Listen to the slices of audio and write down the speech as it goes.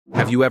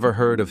Have you ever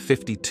heard of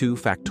 52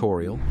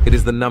 factorial? It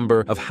is the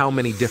number of how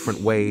many different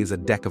ways a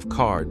deck of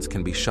cards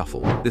can be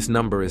shuffled. This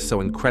number is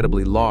so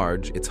incredibly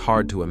large, it's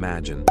hard to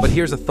imagine. But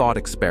here's a thought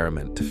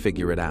experiment to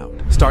figure it out.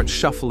 Start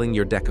shuffling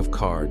your deck of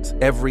cards.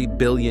 Every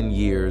billion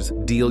years,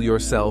 deal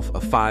yourself a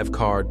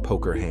 5-card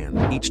poker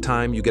hand. Each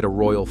time you get a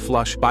royal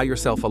flush, buy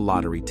yourself a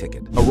lottery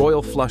ticket. A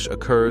royal flush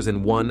occurs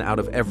in 1 out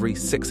of every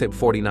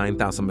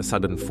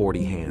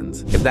 649,740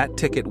 hands. If that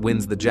ticket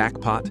wins the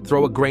jackpot,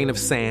 throw a grain of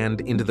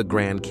sand into the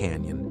Grand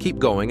Canyon. Keep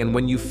going, and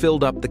when you've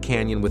filled up the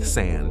canyon with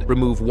sand,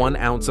 remove 1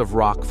 ounce of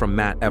rock from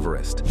Mount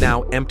Everest.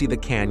 Now empty the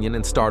canyon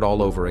and start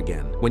all over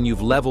again. When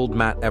you've leveled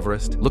Mount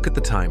Everest, look at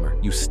the timer.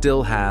 You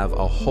still have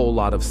a whole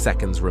lot of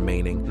seconds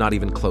remaining, not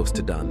even close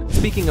to done.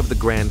 Speaking of the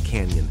Grand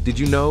Canyon, did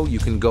you know you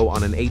can go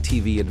on an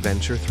ATV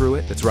adventure through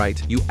it? That's right,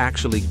 you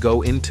actually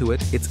go into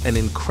it. It's an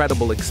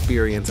incredible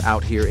experience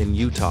out here in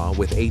Utah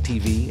with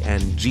ATV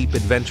and Jeep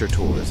Adventure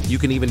Tours. You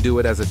can even do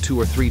it as a 2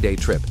 or 3 day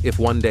trip if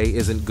one day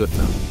isn't good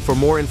enough. For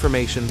more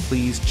information,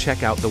 please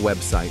check out the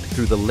website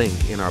through the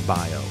link in our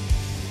bio.